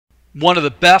One of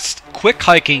the best quick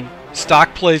hiking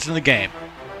stock plays in the game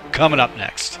coming up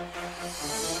next.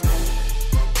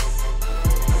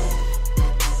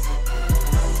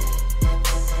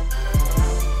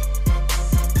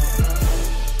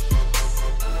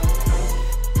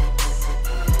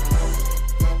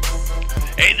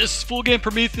 Hey, this is Full Game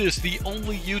Prometheus, the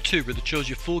only YouTuber that shows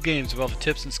you full games of all the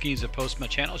tips and schemes I post on my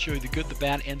channel. I'll show you the good, the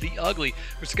bad, and the ugly.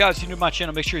 So guys, if you're new to my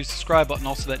channel, make sure you subscribe button,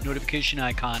 also that notification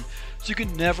icon, so you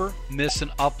can never miss an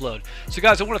upload. So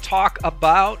guys, I want to talk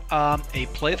about a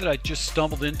play that I just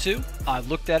stumbled into. I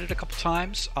looked at it a couple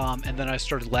times, and then I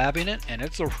started labbing it, and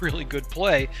it's a really good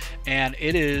play, and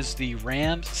it is the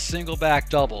Rams single back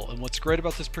double. And what's great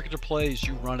about this particular play is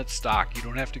you run it stock. You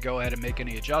don't have to go ahead and make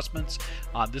any adjustments.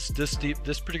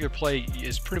 This particular play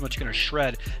is pretty much going to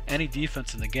shred any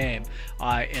defense in the game,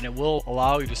 and it will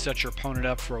allow you to set your opponent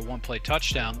up for a one-play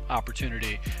touchdown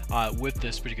opportunity with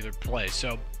this particular play.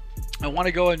 So I want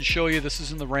to go ahead and show you, this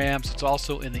is in the Rams, it's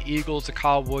also in the Eagles, the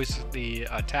Cowboys, the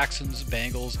Texans,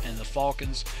 Bengals, and the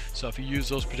Falcons. So if you use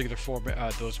those particular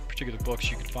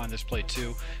books, you can find this play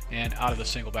too, and out of the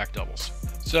single back doubles.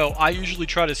 So I usually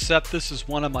try to set this as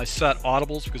one of my set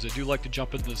audibles because I do like to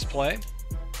jump into this play.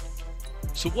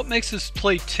 So what makes this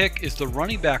play tick is the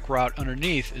running back route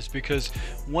underneath, is because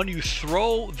when you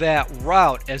throw that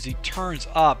route as he turns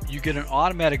up, you get an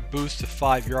automatic boost to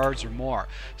 5 yards or more.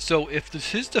 So if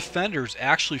his defenders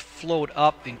actually float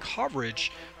up in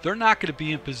coverage, they're not going to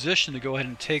be in position to go ahead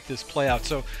and take this play out.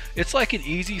 So it's like an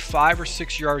easy 5 or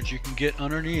 6 yards you can get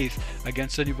underneath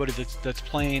against anybody that's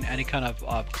playing any kind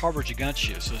of coverage against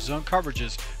you. So zone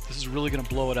coverages, this is really going to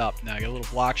blow it up. Now I got a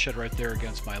little block shed right there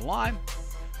against my line.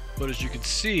 But as you can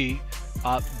see,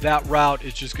 that route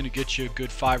is just going to get you a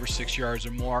good 5 or 6 yards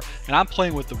or more. And I'm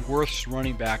playing with the worst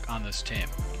running back on this team.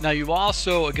 Now you've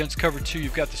also, against cover 2,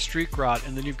 you've got the streak route,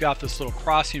 and then you've got this little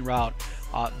crossing route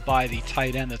by the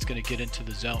tight end that's going to get into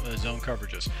the zone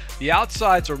coverages. The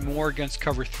outsides are more against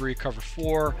cover 3, cover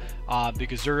 4,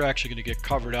 because they're actually going to get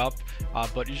covered up.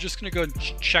 But you're just going to go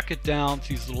and check it down to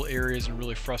these little areas and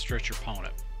really frustrate your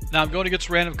opponent. Now I'm going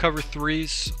against random cover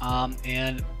 3s,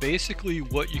 and basically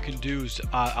what you can do is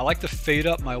I like to fade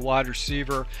up my wide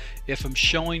receiver if I'm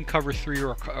showing cover 3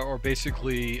 or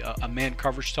basically a man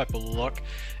coverage type of look.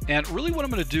 And really what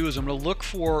I'm going to do is I'm going to look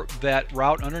for that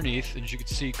route underneath, and as you can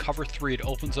see, cover 3, it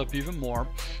opens up even more.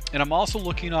 And I'm also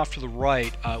looking off to the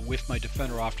right with my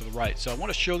defender off to the right. So I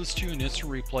want to show this to you in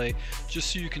instant replay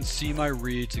just so you can see my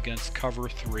reads against cover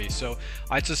 3. So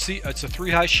it's a 3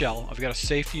 high shell. I've got a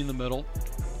safety in the middle.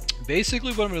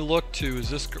 Basically what I'm going to look to is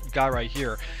this guy right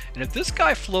here, and if this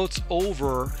guy floats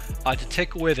over to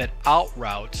take away that out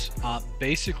route,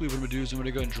 basically what I'm going to do is I'm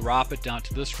going to go and drop it down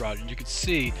to this route, and you can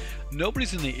see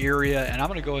nobody's in the area, and I'm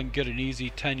going to go ahead and get an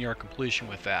easy 10-yard completion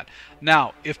with that.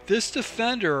 Now if this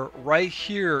defender right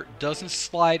here doesn't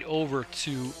slide over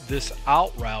to this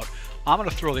out route, I'm going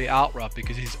to throw the out route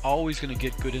because he's always going to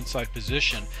get good inside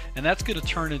position, and that's going to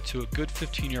turn into a good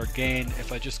 15-yard gain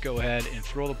if I just go ahead and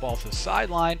throw the ball to the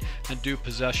sideline and do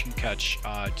possession catch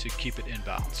to keep it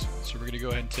inbounds. So we're going to go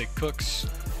ahead and take Cooks,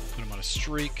 put him on a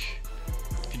streak,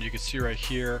 and you can see right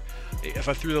here, if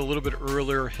I threw that a little bit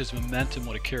earlier, his momentum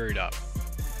would have carried up.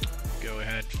 Go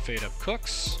ahead, fade up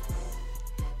Cooks.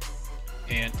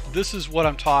 And this is what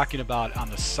I'm talking about on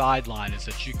the sideline, is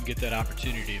that you can get that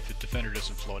opportunity if the defender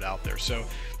doesn't float out there. So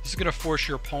this is going to force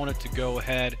your opponent to go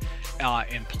ahead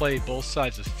and play both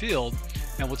sides of the field.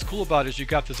 And what's cool about it is you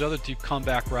got this other deep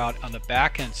comeback route on the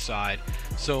back end side.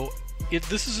 So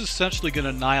this is essentially going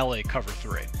to annihilate cover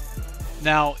 3.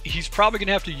 Now he's probably going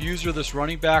to have to use this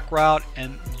running back route,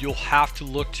 and you'll have to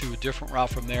look to a different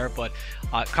route from there, but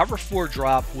cover 4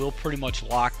 drop will pretty much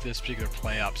lock this particular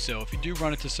play up. So if you do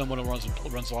run into someone who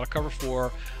runs a lot of cover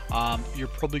 4, you're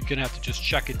probably going to have to just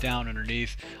check it down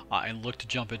underneath and look to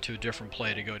jump into a different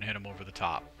play to go and hit him over the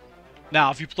top.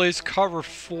 Now if you place cover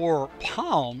 4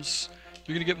 palms,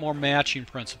 you're going to get more matching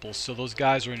principles, so those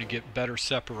guys are going to get better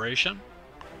separation.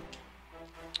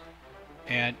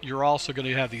 And you're also going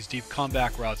to have these deep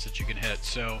comeback routes that you can hit.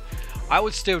 So I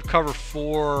would stay with cover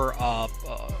 4,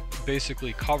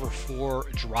 basically cover 4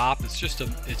 drop. It's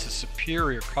a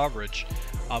superior coverage,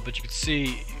 but you can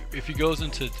see if he goes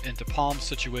into palm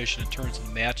situation and turns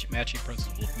into matching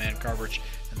principles with man coverage,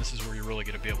 and this is where you're really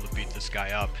going to be able to beat this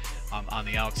guy up on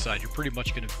the outside. You're pretty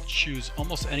much going to choose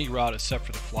almost any route except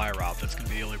for the fly route. That's going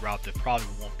to be the only route that probably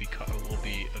will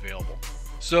be available.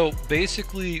 So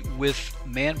basically with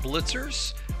man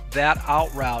blitzers, that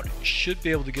out route should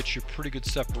be able to get you pretty good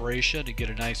separation and get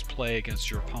a nice play against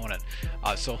your opponent.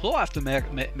 So he'll have to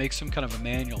make some kind of a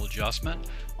manual adjustment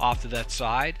off to that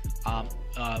side,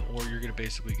 or you're going to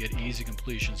basically get easy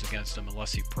completions against him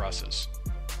unless he presses.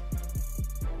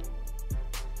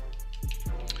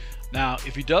 Now,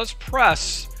 if he does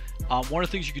press, one of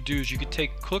the things you could do is you could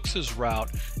take Cooks'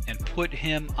 route and put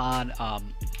him on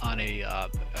a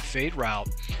fade route,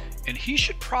 and he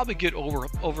should probably get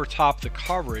over top the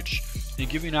coverage and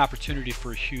give you an opportunity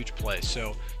for a huge play.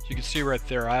 So you can see right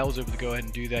there, I was able to go ahead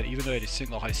and do that even though I had a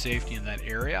single high safety in that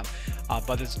area.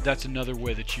 But that's another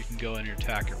way that you can go in and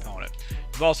attack your opponent.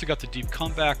 You've also got the deep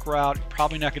comeback route.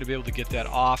 Probably not going to be able to get that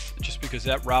off just because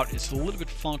that route is a little bit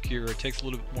funkier. It takes a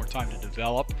little bit more time to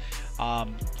develop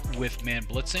with man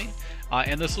blitzing.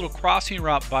 And this little crossing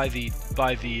route by the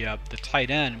tight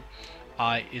end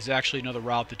is actually another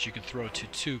route that you can throw to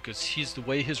too, because the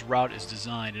way his route is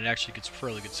designed, it actually gets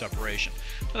fairly good separation.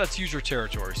 Now that's user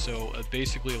territory, so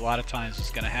basically a lot of times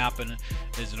what's going to happen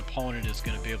is an opponent is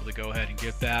going to be able to go ahead and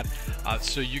get that.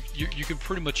 So you can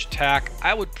pretty much attack.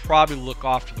 I would probably look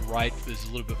off to the right. There's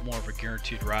a little bit more of a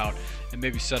guaranteed route, and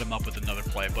maybe set him up with another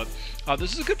play. But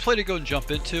this is a good play to go and jump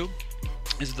into.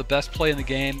 Is it the best play in the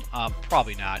game?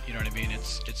 Probably not. You know what I mean?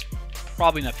 It's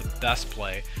probably not the best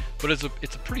play, but it's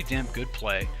a pretty damn good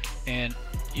play. And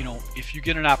you know, if you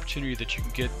get an opportunity that you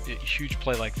can get a huge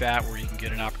play like that, where you can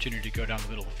get an opportunity to go down the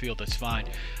middle of the field, that's fine.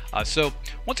 So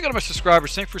once again, to my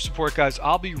subscribers, thanks for your support, guys.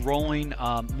 I'll be rolling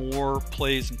more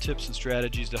plays and tips and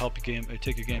strategies to help you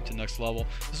take your game to the next level.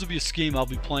 This will be a scheme I'll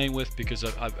be playing with because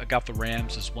I got the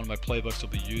Rams as one of my playbooks I'll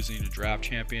be using to draft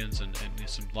champions and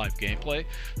some live gameplay.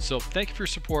 So thank you for your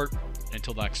support.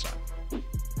 Until next time.